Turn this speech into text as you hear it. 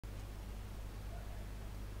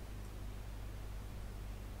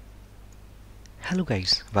Hello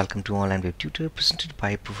guys, welcome to Online Web Tutor presented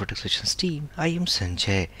by PHP Frameworks team. I am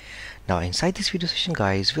Sanjay. Now inside this video session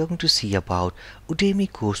guys, we are going to see about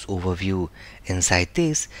Udemy course overview. Inside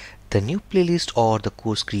this, the new playlist or the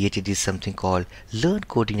course created is something called Learn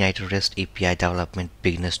CodeIgniter REST API Development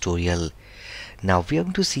Beginner Tutorial. Now we are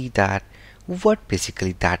going to see that what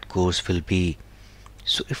basically that course will be.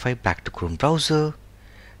 So if I back to Chrome browser,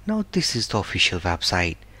 now this is the official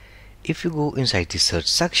website. If you go inside the search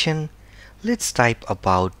section, let's type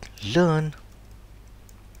about Learn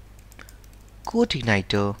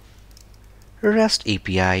CodeIgniter REST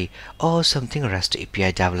API or something REST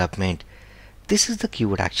API development. This is the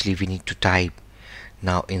keyword actually we need to type.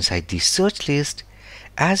 Now inside the search list,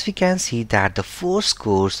 as we can see that the first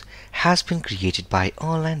course has been created by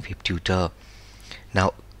Online Web Tutor.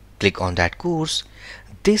 Now click on that course.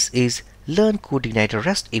 This is Learn CodeIgniter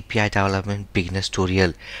REST API Development Beginner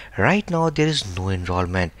Tutorial. Right now there is no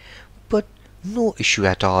enrollment, but no issue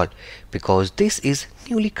at all because this is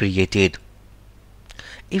newly created.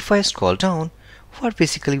 If I scroll down, what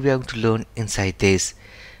basically we are going to learn inside this: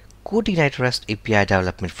 CodeIgniter REST API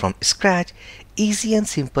development from scratch, easy and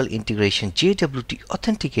simple integration JWT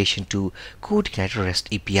authentication to CodeIgniter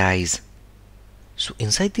REST APIs. So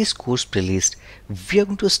inside this course playlist, we are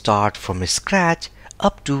going to start from scratch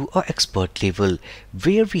up to our expert level,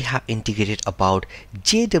 where we have integrated about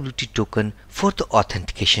JWT token for the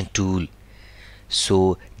authentication tool.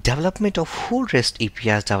 So development of whole REST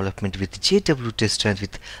APIs development with JWT strength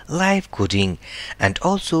with live coding, and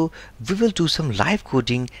also we will do some live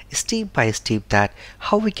coding step by step that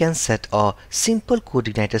how we can set a simple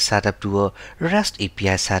CodeIgniter setup to a REST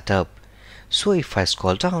API setup. So if I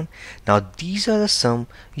scroll down, now these are some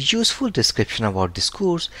useful description about this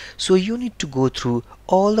course, so you need to go through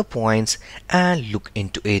all the points and look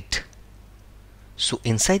into it. So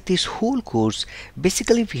inside this whole course,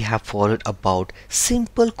 basically we have followed about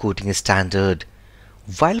simple coding standard.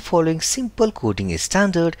 While following simple coding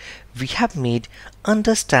standard, we have made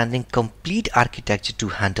understanding complete architecture to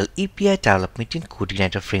handle API development in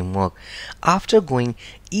CodeIgniter framework. After going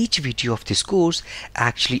each video of this course,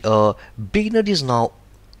 actually a beginner is now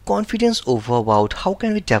confident over about how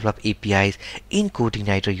can we develop APIs in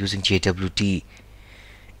CodeIgniter using JWT.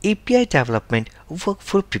 API development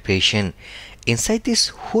workflow preparation. Inside this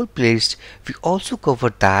whole playlist, we also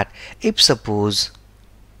covered that if suppose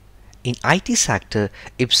in IT sector,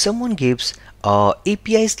 if someone gives a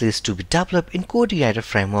APIs list to be developed in CodeIgniter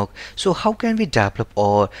framework, so how can we develop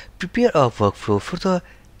or prepare a workflow for the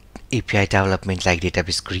API development, like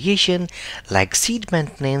database creation, like seed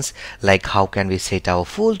maintenance, like how can we set our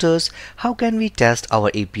folders, how can we test our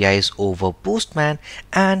APIs over Postman,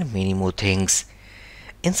 and many more things.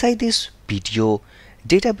 Inside this video,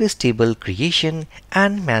 database table creation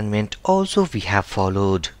and management also we have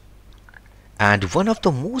followed. And one of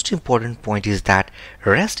the most important point is that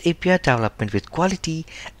REST API development with quality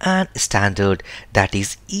and standard, that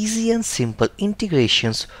is easy and simple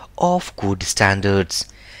integrations of code standards,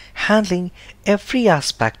 handling every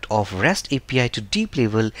aspect of REST API to deep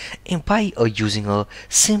level by using a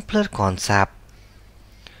simpler concept.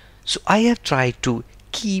 So I have tried to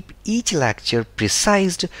keep each lecture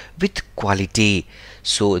precised with quality.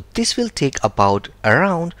 So this will take about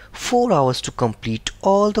around 4 hours to complete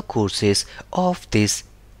all the courses of this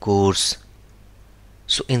course.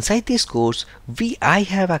 So inside this course, I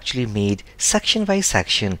have actually made section by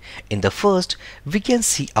section. In the first, we can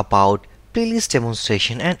see about playlist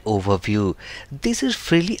demonstration and overview. This is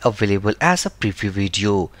freely available as a preview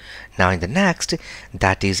video. Now in the next,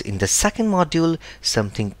 that is in the second module,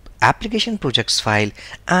 something application projects file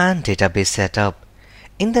and database setup.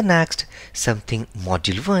 In the next, something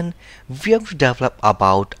module 1, we are going to develop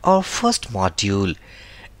about our first module.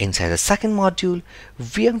 Inside the second module,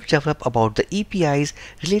 we are going to develop about the APIs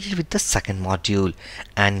related with the second module.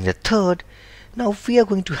 And in the third, now we are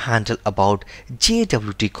going to handle about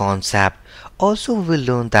JWT concept. Also we will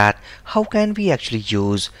learn that how can we actually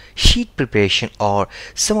use sheet preparation or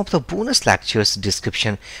some of the bonus lectures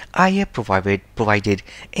description I have provided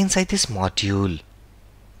inside this module.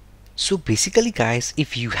 So basically guys,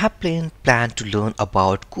 if you have planned to learn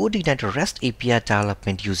about CodeIgniter REST API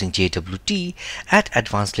development using JWT at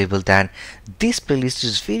advanced level, then this playlist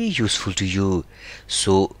is very useful to you.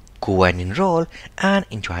 So go and enroll and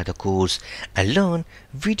enjoy the course and learn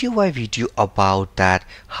video by video about that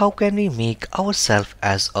how can we make ourselves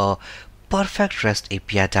as a perfect REST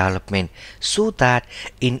API development, so that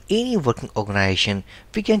in any working organization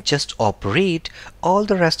we can just operate all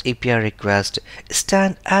the REST API requests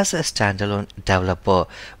stand as a standalone developer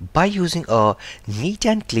by using a neat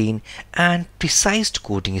and clean and precise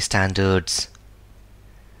coding standards.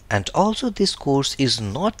 And also this course is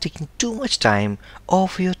not taking too much time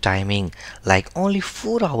of your timing, like only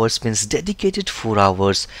 4 hours means dedicated 4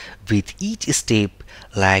 hours with each step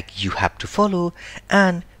like you have to follow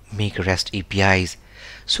and make REST APIs.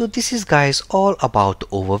 So this is guys all about the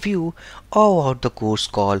overview about the course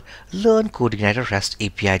called Learn CodeIgniter REST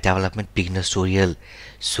API Development Beginner Tutorial.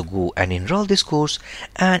 So go and enroll this course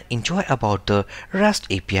and enjoy about the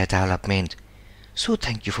REST API development. So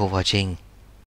thank you for watching.